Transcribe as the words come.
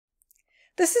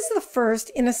This is the first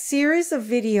in a series of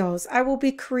videos I will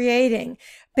be creating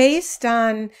based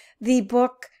on the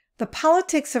book, The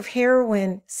Politics of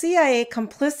Heroin, CIA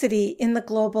Complicity in the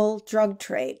Global Drug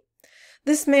Trade.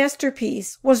 This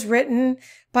masterpiece was written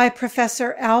by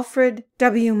Professor Alfred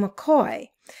W. McCoy,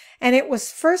 and it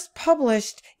was first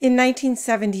published in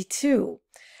 1972.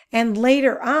 And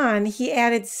later on, he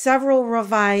added several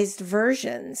revised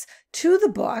versions to the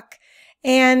book,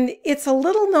 and it's a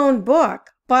little-known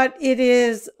book, but it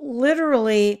is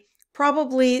literally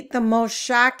probably the most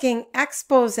shocking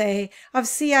expose of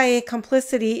CIA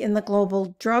complicity in the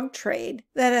global drug trade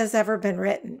that has ever been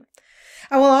written.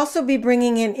 I will also be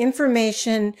bringing in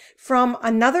information from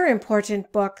another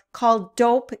important book called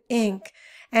Dope, Inc.,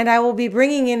 and I will be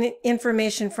bringing in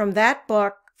information from that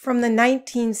book from the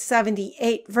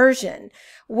 1978 version,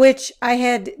 which I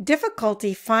had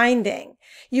difficulty finding.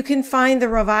 You can find the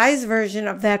revised version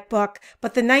of that book,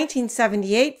 but the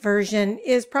 1978 version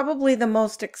is probably the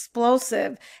most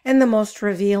explosive and the most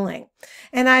revealing.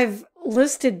 And I've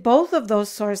listed both of those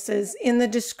sources in the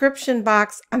description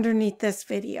box underneath this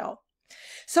video.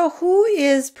 So who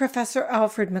is Professor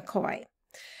Alfred McCoy?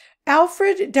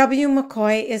 Alfred W.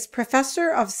 McCoy is Professor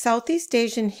of Southeast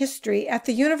Asian History at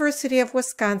the University of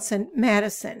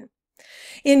Wisconsin-Madison.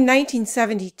 In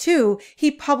 1972,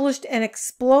 he published an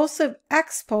explosive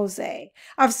expose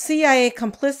of CIA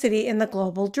complicity in the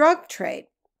global drug trade.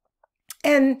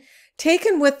 And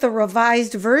taken with the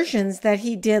revised versions that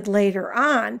he did later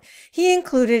on, he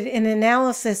included an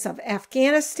analysis of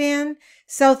Afghanistan,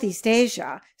 Southeast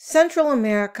Asia, Central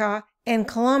America, and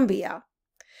Colombia.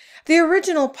 The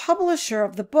original publisher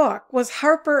of the book was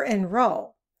Harper &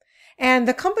 Row, and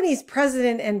the company's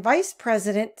president and vice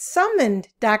president summoned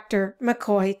Dr.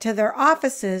 McCoy to their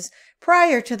offices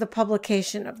prior to the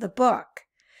publication of the book.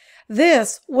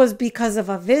 This was because of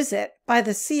a visit by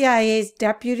the CIA's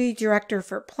Deputy Director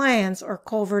for Plans or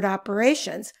Covert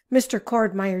Operations, Mr.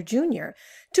 Cordmeyer Jr.,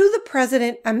 to the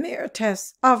President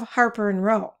Emeritus of Harper &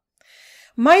 Row.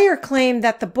 Meyer claimed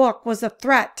that the book was a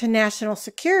threat to national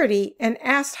security and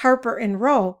asked Harper &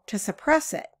 Row to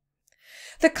suppress it.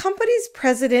 The company's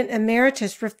president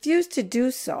emeritus refused to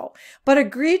do so, but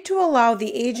agreed to allow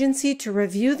the agency to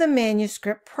review the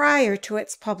manuscript prior to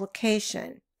its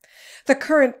publication. The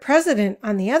current president,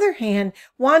 on the other hand,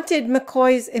 wanted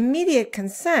McCoy's immediate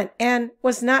consent and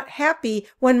was not happy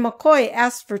when McCoy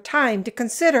asked for time to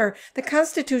consider the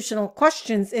constitutional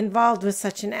questions involved with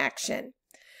such an action.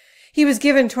 He was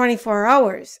given 24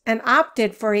 hours and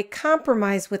opted for a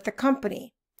compromise with the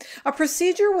company. A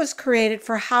procedure was created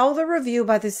for how the review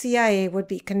by the CIA would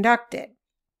be conducted.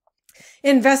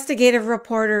 Investigative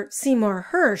reporter Seymour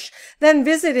Hersh then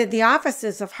visited the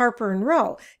offices of Harper &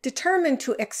 Row, determined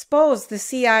to expose the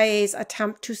CIA's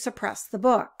attempt to suppress the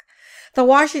book. The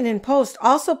Washington Post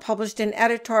also published an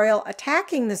editorial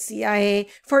attacking the CIA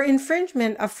for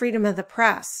infringement of freedom of the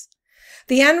press.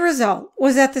 The end result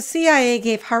was that the CIA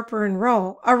gave Harper &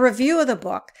 Row a review of the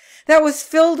book that was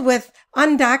filled with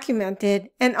undocumented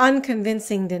and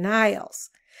unconvincing denials.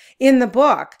 In the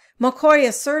book, McCoy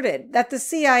asserted that the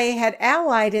CIA had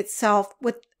allied itself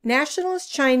with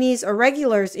nationalist Chinese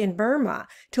irregulars in Burma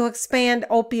to expand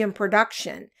opium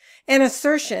production, an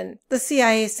assertion the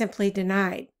CIA simply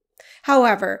denied.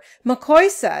 However, McCoy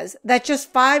says that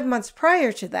just 5 months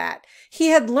prior to that, he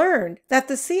had learned that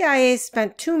the CIA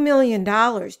spent $2 million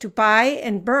to buy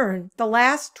and burn the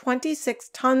last 26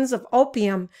 tons of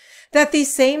opium that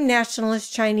these same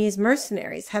nationalist Chinese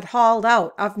mercenaries had hauled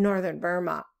out of northern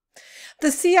Burma.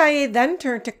 The CIA then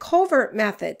turned to covert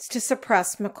methods to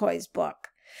suppress McCoy's book.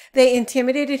 They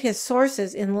intimidated his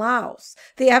sources in Laos.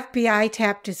 The FBI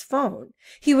tapped his phone.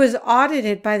 He was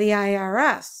audited by the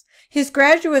IRS. His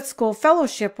graduate school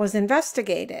fellowship was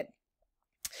investigated.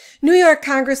 New York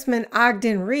Congressman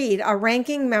Ogden Reed, a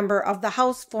ranking member of the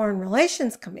House Foreign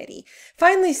Relations Committee,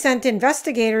 finally sent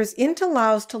investigators into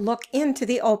Laos to look into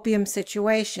the opium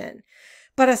situation.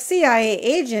 But a CIA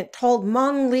agent told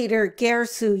Hmong leader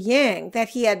Gersu Yang that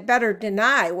he had better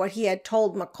deny what he had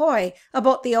told McCoy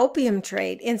about the opium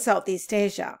trade in Southeast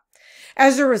Asia.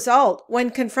 As a result, when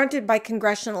confronted by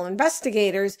congressional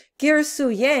investigators, Gersu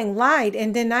Yang lied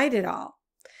and denied it all.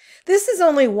 This is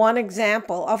only one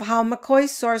example of how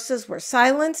McCoy's sources were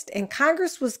silenced and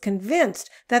Congress was convinced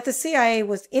that the CIA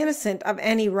was innocent of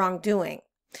any wrongdoing.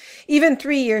 Even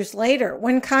 3 years later,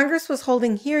 when Congress was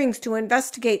holding hearings to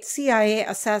investigate CIA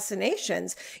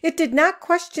assassinations, it did not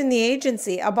question the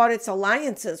agency about its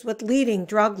alliances with leading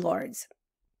drug lords.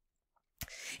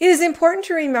 It is important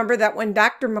to remember that when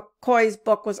Dr. McCoy's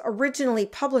book was originally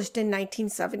published in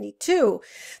 1972,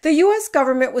 the U.S.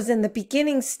 government was in the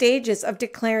beginning stages of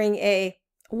declaring a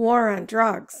war on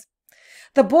drugs.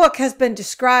 The book has been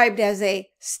described as a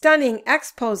stunning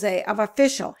expose of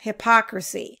official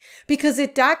hypocrisy because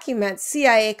it documents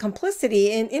CIA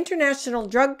complicity in international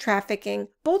drug trafficking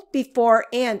both before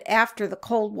and after the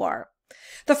Cold War.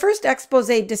 The first expose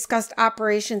discussed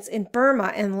operations in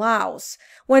Burma and Laos.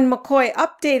 When McCoy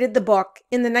updated the book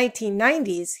in the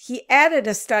 1990s, he added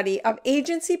a study of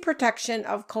agency protection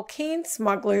of cocaine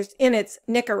smugglers in its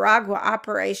Nicaragua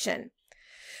operation.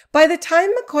 By the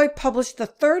time McCoy published the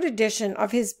third edition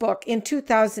of his book in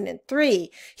 2003,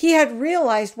 he had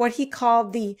realized what he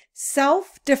called the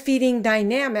self-defeating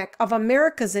dynamic of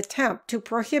America's attempt to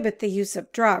prohibit the use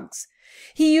of drugs.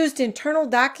 He used internal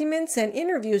documents and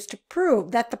interviews to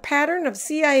prove that the pattern of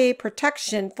CIA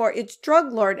protection for its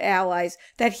drug lord allies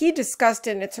that he discussed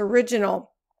in its original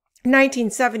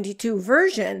 1972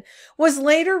 version was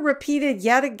later repeated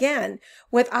yet again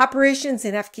with operations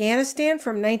in Afghanistan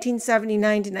from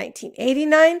 1979 to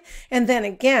 1989, and then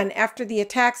again after the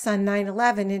attacks on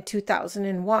 9/11 in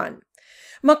 2001.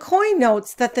 McCoy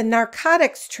notes that the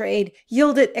narcotics trade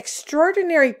yielded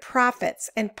extraordinary profits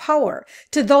and power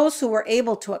to those who were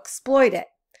able to exploit it.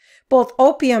 Both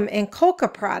opium and coca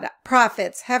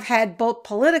profits have had both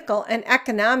political and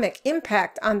economic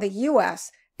impact on the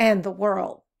U.S. and the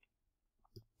world.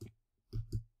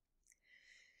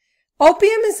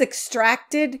 Opium is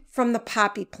extracted from the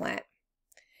poppy plant.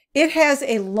 It has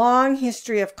a long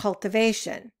history of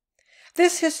cultivation.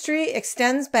 This history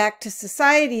extends back to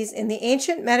societies in the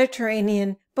ancient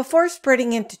Mediterranean before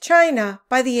spreading into China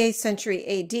by the 8th century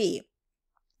AD.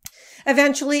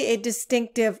 Eventually, a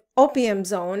distinctive opium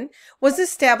zone was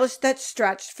established that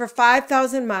stretched for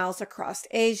 5,000 miles across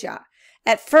Asia.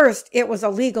 At first, it was a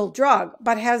legal drug,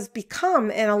 but has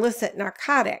become an illicit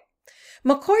narcotic.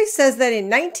 McCoy says that in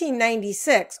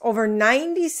 1996, over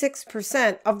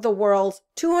 96% of the world's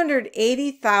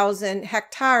 280,000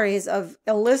 hectares of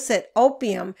illicit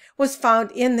opium was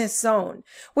found in this zone,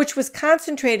 which was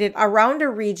concentrated around a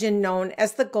region known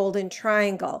as the Golden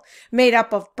Triangle, made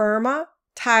up of Burma,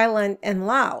 Thailand, and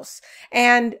Laos,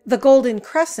 and the Golden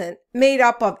Crescent, made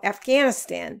up of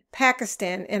Afghanistan,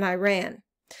 Pakistan, and Iran.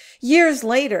 Years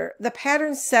later, the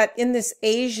pattern set in this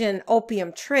Asian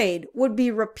opium trade would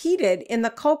be repeated in the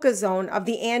coca zone of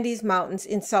the Andes Mountains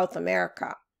in South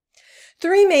America.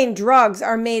 3 main drugs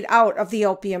are made out of the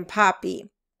opium poppy.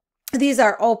 These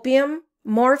are opium,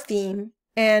 morphine,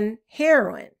 and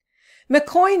heroin.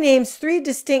 McCoy names 3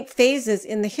 distinct phases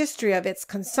in the history of its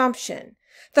consumption.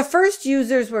 The first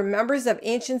users were members of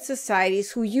ancient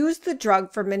societies who used the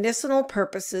drug for medicinal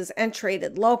purposes and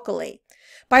traded locally.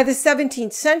 By the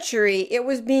 17th century, it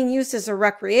was being used as a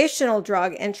recreational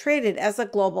drug and traded as a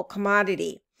global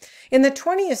commodity. In the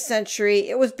 20th century,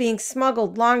 it was being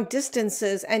smuggled long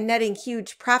distances and netting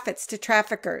huge profits to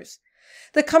traffickers.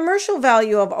 The commercial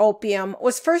value of opium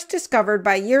was first discovered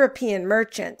by European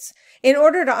merchants. In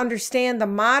order to understand the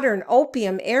modern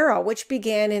opium era, which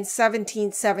began in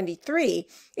 1773,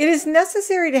 it is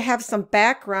necessary to have some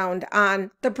background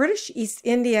on the British East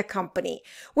India Company,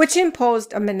 which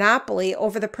imposed a monopoly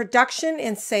over the production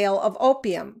and sale of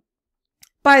opium.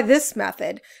 By this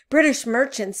method, British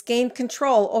merchants gained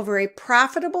control over a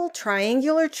profitable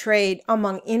triangular trade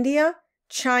among India,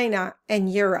 China,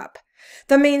 and Europe.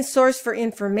 The main source for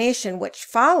information which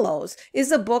follows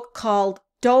is a book called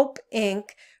Dope, Inc.,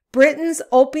 Britain's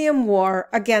Opium War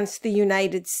Against the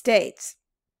United States,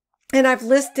 and I've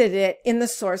listed it in the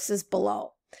sources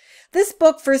below. This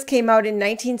book first came out in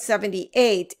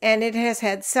 1978, and it has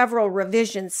had several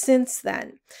revisions since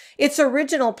then. Its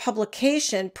original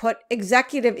publication put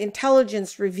Executive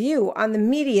Intelligence Review on the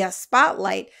media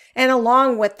spotlight, and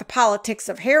along with The Politics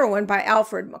of Heroin by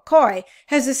Alfred McCoy,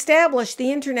 has established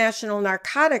the international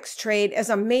narcotics trade as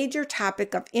a major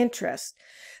topic of interest.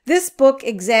 This book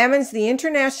examines the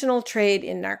international trade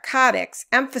in narcotics,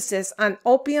 emphasis on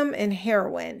opium and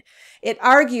heroin. It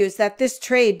argues that this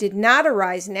trade did not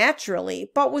arise naturally,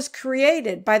 but was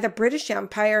created by the British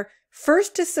Empire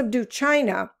first to subdue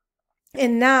China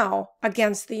and now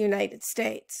against the United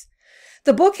States.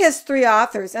 The book has 3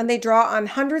 authors, and they draw on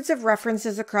hundreds of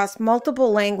references across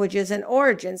multiple languages and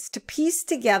origins to piece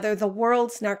together the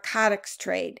world's narcotics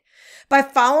trade. By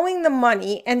following the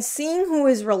money and seeing who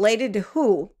is related to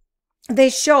who,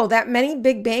 they show that many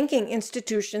big banking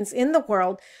institutions in the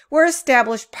world were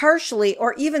established partially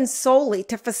or even solely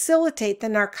to facilitate the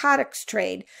narcotics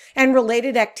trade and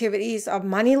related activities of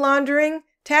money laundering,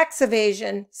 tax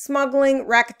evasion, smuggling,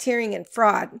 racketeering, and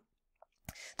fraud.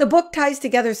 The book ties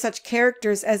together such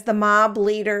characters as the mob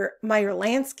leader Meyer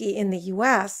Lansky in the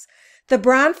U.S., the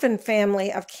Bronfen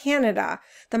family of Canada,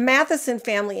 the Matheson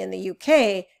family in the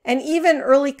UK, and even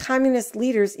early communist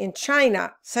leaders in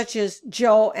China, such as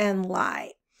Zhou Enlai.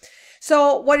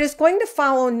 So what is going to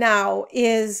follow now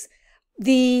is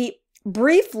the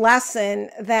brief lesson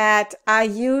that I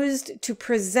used to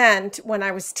present when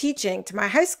I was teaching to my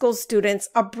high school students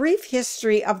a brief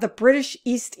history of the British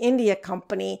East India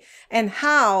Company and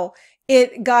how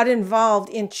it got involved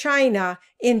in China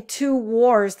in two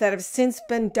wars that have since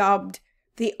been dubbed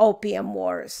the Opium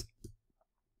Wars.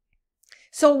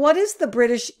 So what is the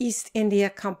British East India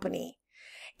Company?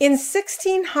 In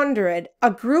 1600,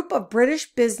 a group of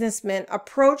British businessmen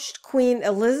approached Queen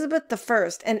Elizabeth I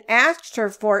and asked her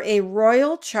for a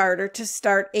royal charter to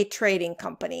start a trading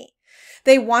company.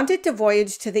 They wanted to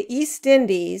voyage to the East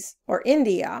Indies, or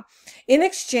India, in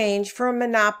exchange for a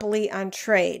monopoly on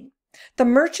trade. The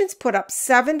merchants put up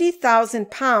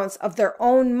 £70,000 of their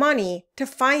own money to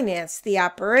finance the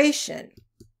operation.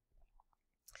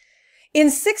 In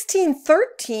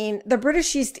 1613, the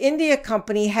British East India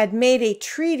Company had made a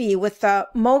treaty with the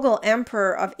Mughal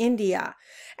Emperor of India,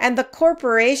 and the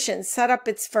corporation set up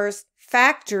its first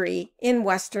factory in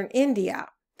Western India.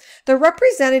 The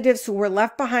representatives who were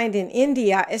left behind in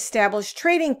India established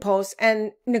trading posts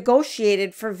and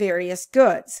negotiated for various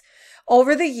goods.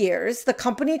 Over the years, the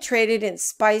company traded in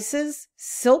spices,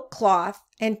 silk cloth,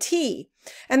 and tea,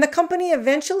 and the company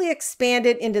eventually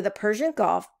expanded into the Persian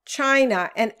Gulf, China,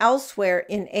 and elsewhere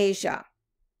in Asia.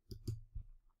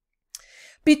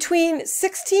 Between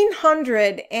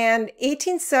 1600 and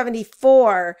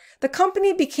 1874, the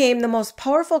company became the most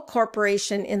powerful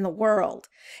corporation in the world.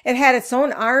 It had its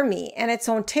own army and its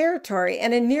own territory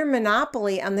and a near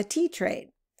monopoly on the tea trade.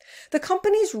 The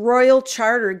company's royal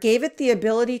charter gave it the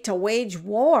ability to wage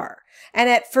war, and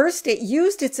at first it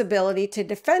used its ability to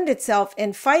defend itself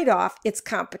and fight off its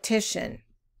competition.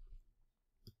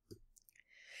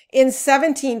 In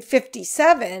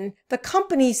 1757, the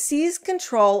company seized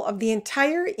control of the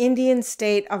entire Indian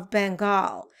state of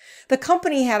Bengal. The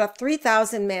company had a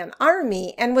 3,000-man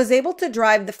army and was able to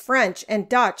drive the French and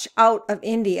Dutch out of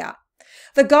India.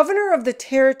 The governor of the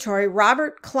territory,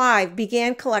 Robert Clive,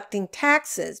 began collecting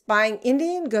taxes, buying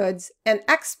Indian goods, and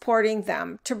exporting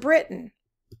them to Britain.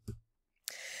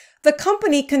 The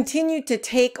company continued to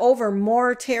take over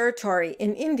more territory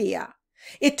in India.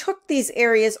 It took these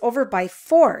areas over by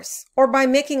force or by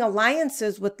making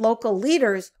alliances with local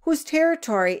leaders whose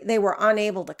territory they were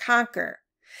unable to conquer.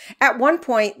 At one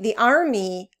point, the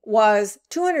army was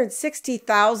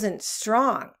 260,000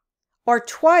 strong, or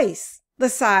twice the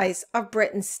size of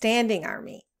Britain's standing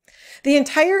army. The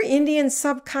entire Indian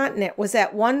subcontinent was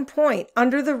at one point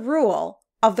under the rule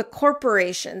of the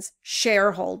corporation's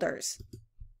shareholders.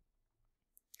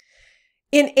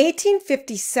 In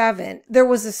 1857, there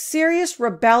was a serious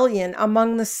rebellion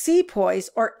among the sepoys,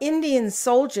 or Indian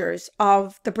soldiers,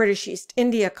 of the British East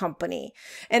India Company,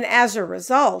 and as a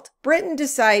result, Britain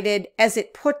decided, as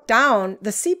it put down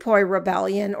the Sepoy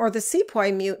Rebellion, or the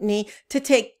Sepoy Mutiny, to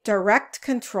take direct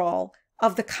control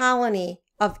of the colony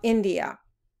of India.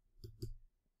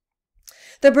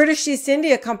 The British East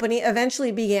India Company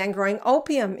eventually began growing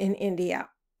opium in India.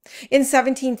 In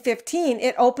 1715,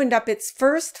 it opened up its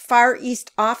first Far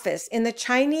East office in the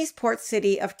Chinese port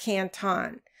city of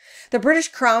Canton. The British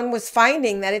Crown was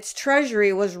finding that its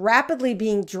treasury was rapidly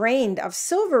being drained of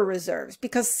silver reserves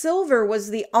because silver was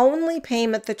the only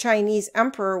payment the Chinese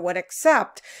emperor would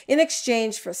accept in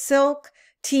exchange for silk,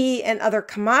 tea, and other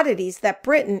commodities that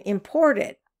Britain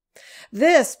imported.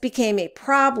 This became a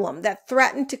problem that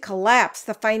threatened to collapse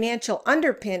the financial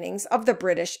underpinnings of the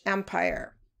British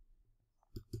Empire.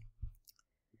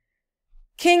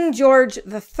 King George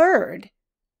III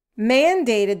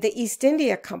mandated the East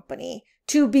India Company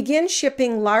to begin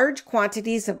shipping large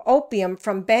quantities of opium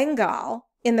from Bengal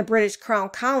in the British Crown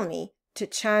colony to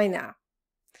China.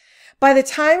 By the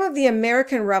time of the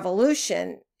American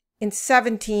Revolution in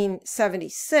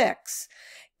 1776,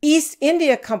 East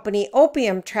India Company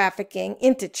opium trafficking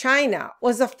into China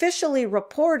was officially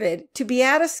reported to be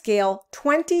at a scale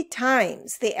 20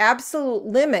 times the absolute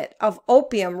limit of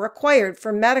opium required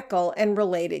for medical and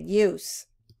related use.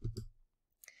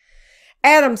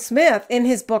 Adam Smith, in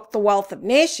his book The Wealth of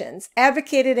Nations,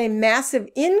 advocated a massive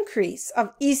increase of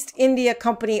East India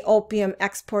Company opium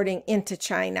exporting into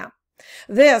China.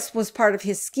 This was part of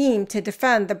his scheme to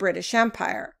defend the British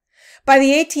Empire. By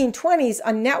the 1820s,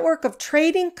 a network of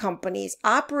trading companies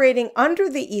operating under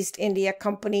the East India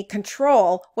Company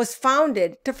control was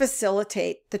founded to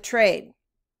facilitate the trade.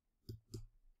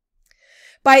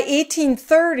 By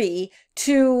 1830,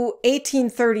 to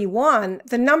 1831,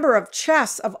 the number of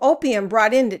chests of opium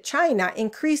brought into China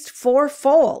increased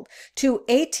fourfold to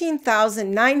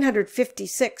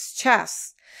 18,956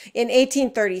 chests. In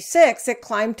 1836, it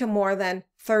climbed to more than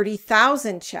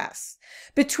 30,000 chests.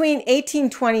 Between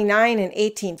 1829 and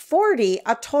 1840,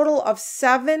 a total of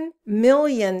 7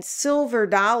 million silver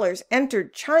dollars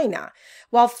entered China,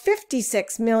 while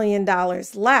 $56 million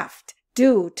left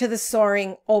due to the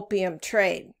soaring opium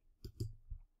trade.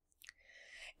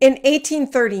 In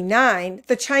 1839,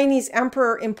 the Chinese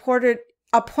emperor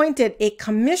appointed a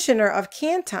commissioner of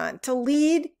Canton to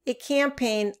lead a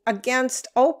campaign against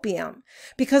opium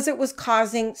because it was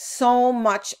causing so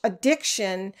much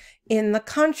addiction in the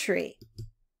country.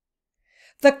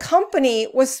 The company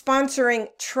was sponsoring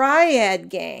triad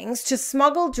gangs to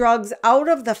smuggle drugs out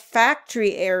of the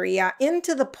factory area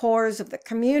into the pores of the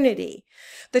community.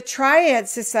 The Triad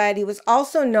Society was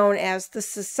also known as the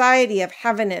Society of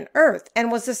Heaven and Earth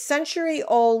and was a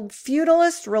century-old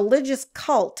feudalist religious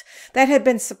cult that had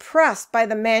been suppressed by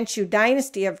the Manchu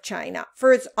dynasty of China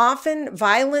for its often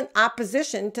violent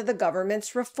opposition to the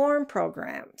government's reform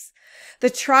programs. The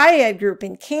Triad group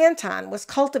in Canton was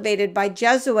cultivated by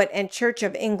Jesuit and Church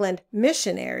of England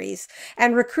missionaries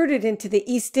and recruited into the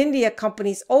East India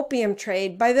Company's opium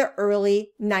trade by the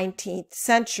early 19th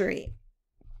century.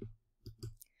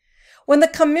 When the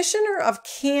commissioner of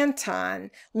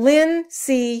Canton, Lin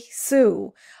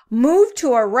Si-su, moved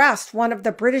to arrest one of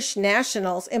the British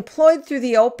nationals employed through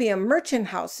the opium merchant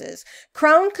houses,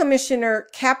 Crown Commissioner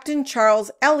Captain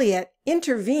Charles Elliot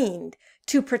intervened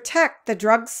to protect the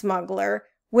drug smuggler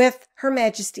with Her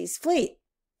Majesty's fleet.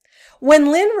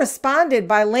 When Lin responded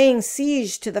by laying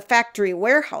siege to the factory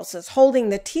warehouses holding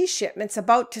the tea shipments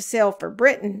about to sail for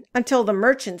Britain until the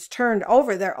merchants turned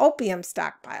over their opium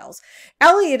stockpiles,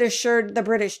 Elliot assured the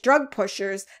British drug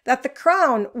pushers that the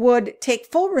Crown would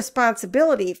take full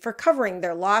responsibility for covering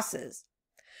their losses.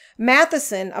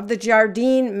 Matheson of the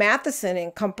Jardine, Matheson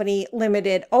and Company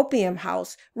Limited Opium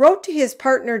House wrote to his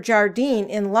partner Jardine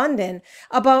in London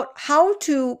about how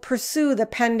to pursue the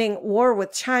pending war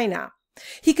with China.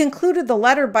 He concluded the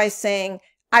letter by saying,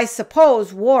 "I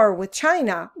suppose war with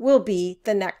China will be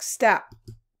the next step."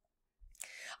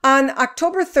 On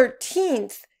October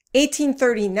 13th,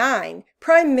 1839,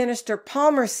 Prime Minister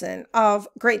Palmerston of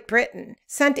Great Britain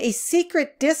sent a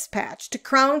secret dispatch to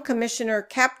Crown Commissioner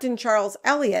Captain Charles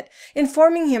Elliot,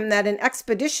 informing him that an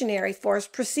expeditionary force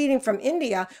proceeding from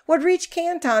India would reach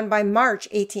Canton by March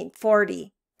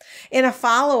 1840. In a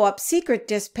follow-up secret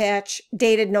dispatch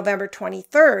dated November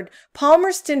 23rd,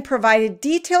 Palmerston provided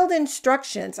detailed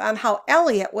instructions on how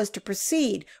Elliot was to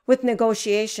proceed with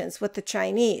negotiations with the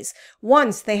Chinese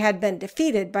once they had been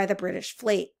defeated by the British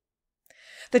fleet.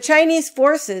 The Chinese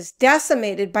forces,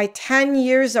 decimated by 10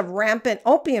 years of rampant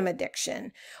opium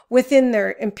addiction within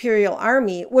their imperial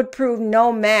army, would prove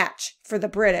no match for the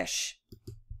British.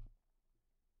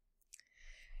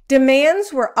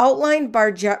 Demands were outlined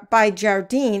by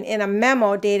Jardine in a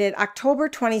memo dated October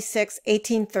 26,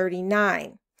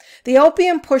 1839. The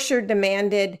opium pusher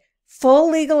demanded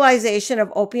full legalization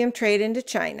of opium trade into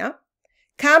China,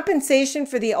 compensation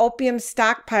for the opium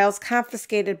stockpiles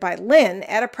confiscated by Lin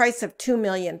at a price of £2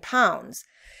 million,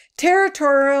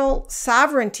 territorial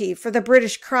sovereignty for the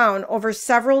British Crown over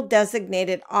several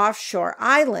designated offshore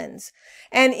islands,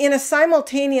 and in a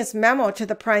simultaneous memo to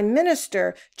the Prime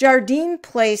Minister, Jardine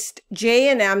placed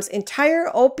J&M's entire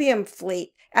opium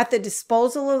fleet at the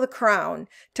disposal of the Crown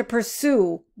to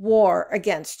pursue war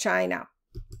against China.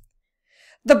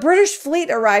 The British fleet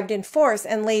arrived in force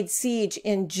and laid siege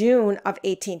in June of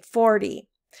 1840.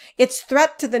 Its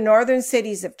threat to the northern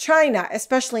cities of China,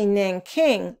 especially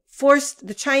Nanking, forced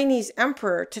the Chinese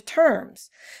emperor to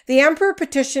terms. The emperor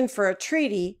petitioned for a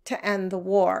treaty to end the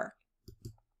war.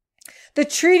 The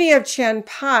Treaty of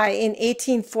Qianpai in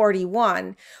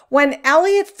 1841, when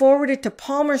Elliot forwarded to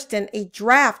Palmerston a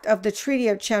draft of the Treaty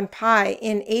of Qianpai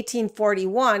in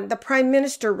 1841, the Prime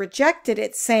Minister rejected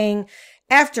it, saying,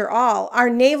 "After all, our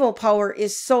naval power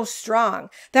is so strong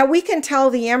that we can tell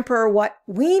the emperor what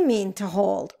we mean to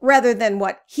hold, rather than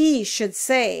what he should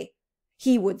say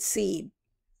he would cede."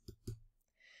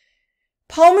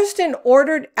 Palmerston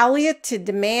ordered Elliot to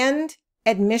demand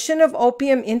admission of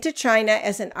opium into China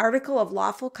as an article of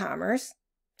lawful commerce,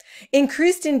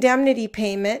 increased indemnity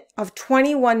payment of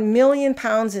 £21 million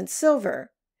in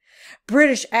silver,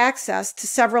 British access to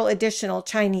several additional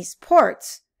Chinese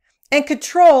ports, and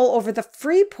control over the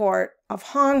free port of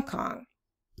Hong Kong.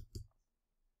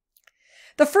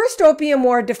 The First Opium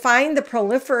War defined the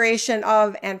proliferation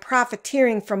of and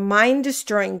profiteering from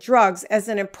mind-destroying drugs as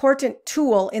an important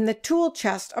tool in the tool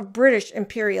chest of British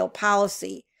imperial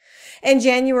policy. In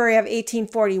January of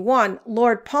 1841,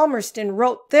 Lord Palmerston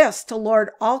wrote this to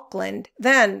Lord Auckland,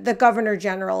 then the Governor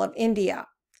General of India.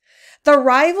 The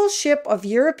rivalship of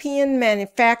European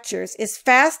manufacturers is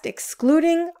fast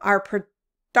excluding our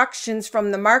productions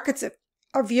from the markets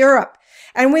of Europe,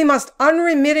 and we must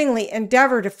unremittingly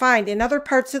endeavor to find in other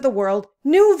parts of the world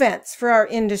new vents for our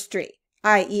industry,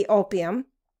 i.e. opium,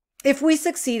 if we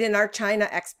succeed in our China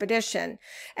expedition.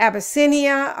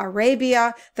 Abyssinia,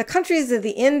 Arabia, the countries of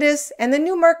the Indus, and the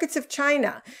new markets of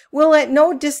China will at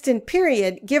no distant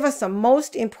period give us a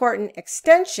most important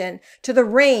extension to the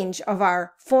range of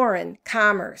our foreign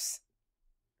commerce.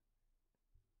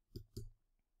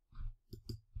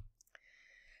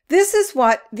 This is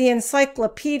what the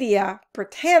Encyclopedia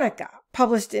Britannica,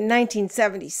 published in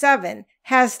 1977,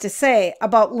 has to say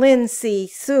about Lin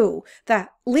Si-su, the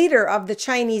leader of the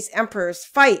Chinese emperor's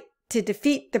fight to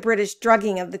defeat the British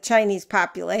drugging of the Chinese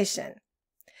population.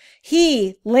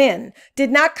 He, Lin,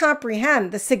 did not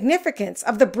comprehend the significance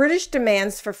of the British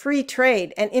demands for free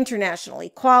trade and international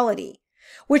equality,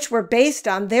 which were based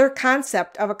on their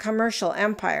concept of a commercial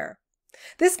empire.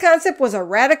 This concept was a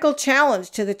radical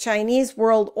challenge to the Chinese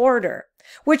world order,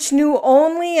 which knew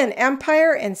only an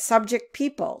empire and subject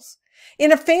peoples.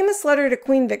 In a famous letter to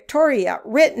Queen Victoria,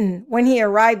 written when he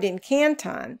arrived in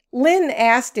Canton, Lin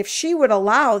asked if she would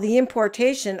allow the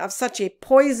importation of such a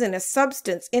poisonous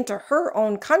substance into her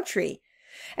own country,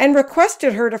 and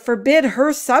requested her to forbid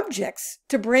her subjects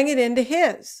to bring it into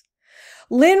his.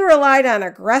 Lin relied on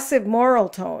aggressive moral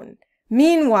tone,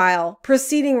 meanwhile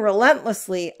proceeding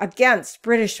relentlessly against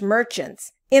British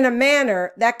merchants in a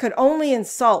manner that could only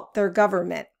insult their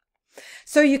government.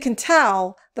 So you can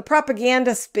tell the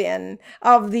propaganda spin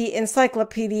of the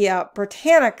Encyclopedia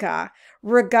Britannica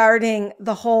regarding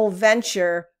the whole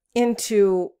venture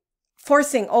into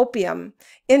forcing opium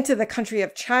into the country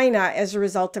of China as a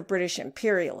result of British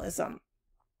imperialism.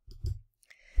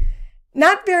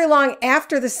 Not very long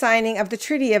after the signing of the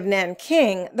Treaty of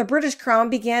Nanking, the British Crown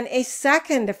began a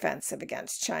second offensive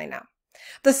against China.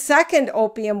 The Second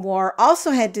Opium War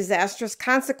also had disastrous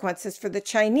consequences for the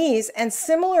Chinese and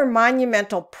similar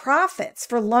monumental profits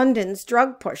for London's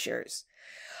drug pushers.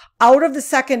 Out of the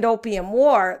Second Opium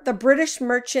War, the British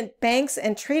merchant banks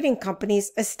and trading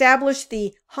companies established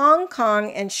the Hong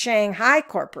Kong and Shanghai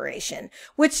Corporation,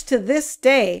 which to this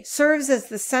day serves as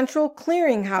the central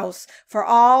clearinghouse for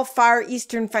all Far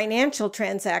Eastern financial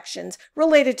transactions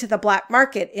related to the black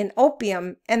market in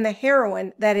opium and the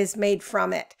heroin that is made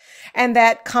from it. And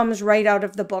that comes right out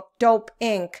of the book Dope,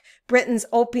 Inc., Britain's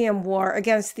Opium War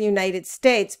Against the United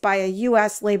States by a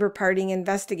U.S. Labor Party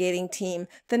investigating team,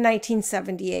 the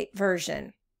 1978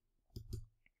 version.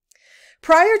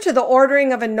 Prior to the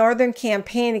ordering of a northern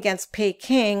campaign against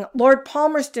Peking, Lord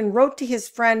Palmerston wrote to his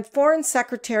friend Foreign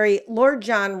Secretary Lord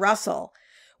John Russell,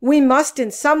 "We must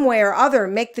in some way or other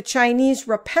make the Chinese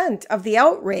repent of the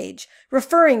outrage,"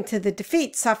 referring to the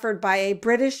defeat suffered by a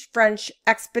British-French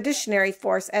expeditionary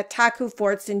force at Taku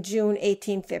Forts in June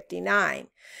 1859.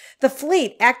 The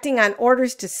fleet, acting on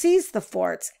orders to seize the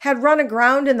forts, had run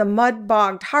aground in the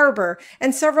mud-bogged harbor,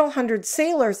 and several hundred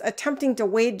sailors attempting to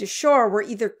wade to shore were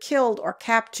either killed or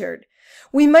captured.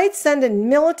 "We might send a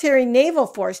military naval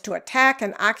force to attack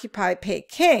and occupy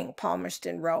Peking,"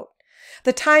 Palmerston wrote.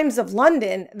 The Times of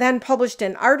London then published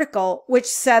an article which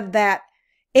said that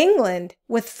England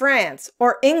with France,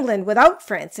 or England without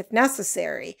France if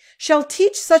necessary, shall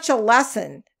teach such a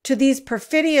lesson to these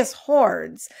perfidious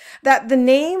hordes that the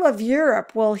name of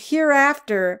Europe will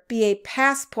hereafter be a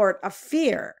passport of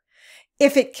fear,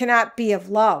 if it cannot be of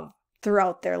love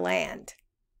throughout their land.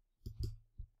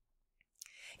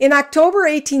 In October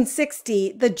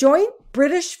 1860, the joint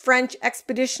British-French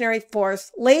expeditionary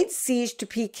force laid siege to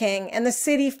Peking, and the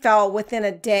city fell within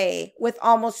a day with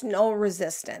almost no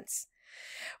resistance.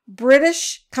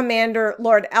 British commander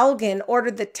Lord Elgin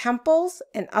ordered the temples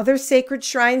and other sacred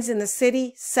shrines in the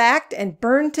city sacked and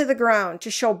burned to the ground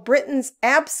to show Britain's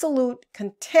absolute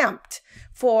contempt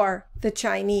for the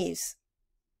Chinese.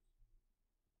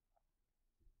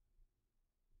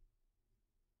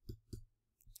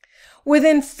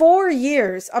 Within 4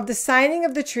 years of the signing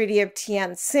of the Treaty of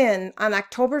Tientsin on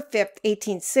October 5,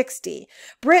 1860,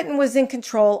 Britain was in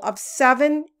control of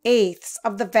 7/8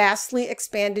 of the vastly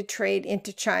expanded trade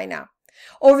into China.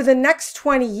 Over the next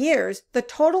 20 years, the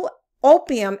total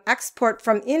opium export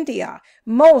from India,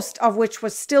 most of which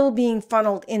was still being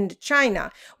funneled into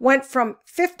China, went from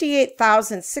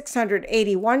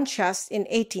 58,681 chests in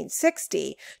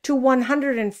 1860 to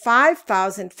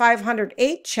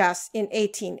 105,508 chests in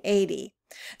 1880.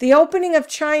 The opening of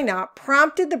China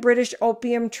prompted the British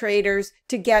opium traders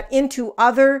to get into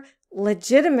other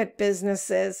legitimate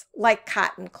businesses like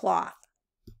cotton cloth.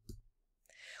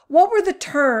 What were the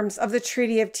terms of the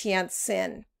Treaty of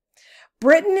Tientsin?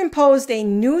 Britain imposed a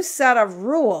new set of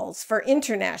rules for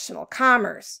international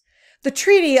commerce. The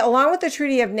treaty, along with the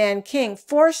Treaty of Nanking,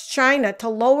 forced China to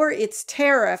lower its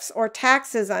tariffs or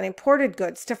taxes on imported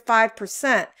goods to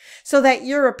 5% so that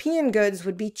European goods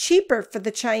would be cheaper for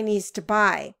the Chinese to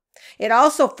buy. It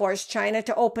also forced China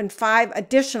to open 5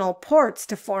 additional ports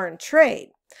to foreign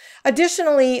trade.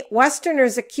 Additionally,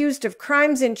 Westerners accused of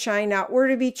crimes in China were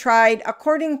to be tried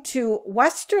according to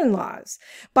Western laws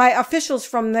by officials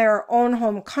from their own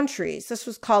home countries. This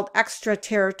was called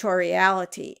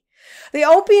extraterritoriality. The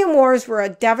Opium Wars were a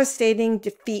devastating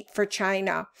defeat for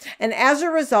China, and as a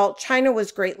result, China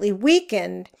was greatly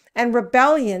weakened, and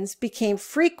rebellions became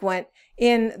frequent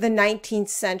in the 19th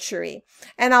century.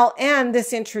 And I'll end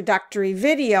this introductory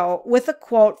video with a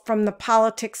quote from the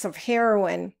Politics of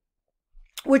Heroin,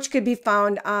 which could be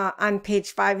found on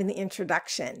page 5 in the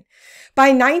introduction.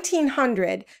 By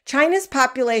 1900, China's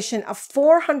population of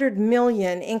 400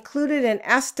 million included an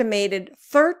estimated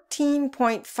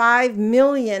 13.5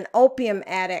 million opium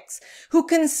addicts who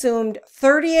consumed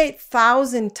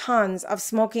 38,000 tons of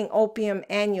smoking opium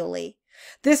annually.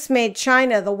 This made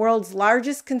China the world's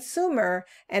largest consumer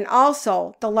and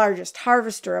also the largest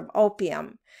harvester of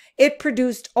opium. It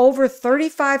produced over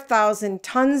 35,000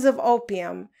 tons of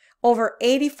opium, over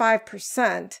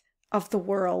 85% of the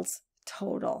world's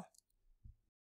total.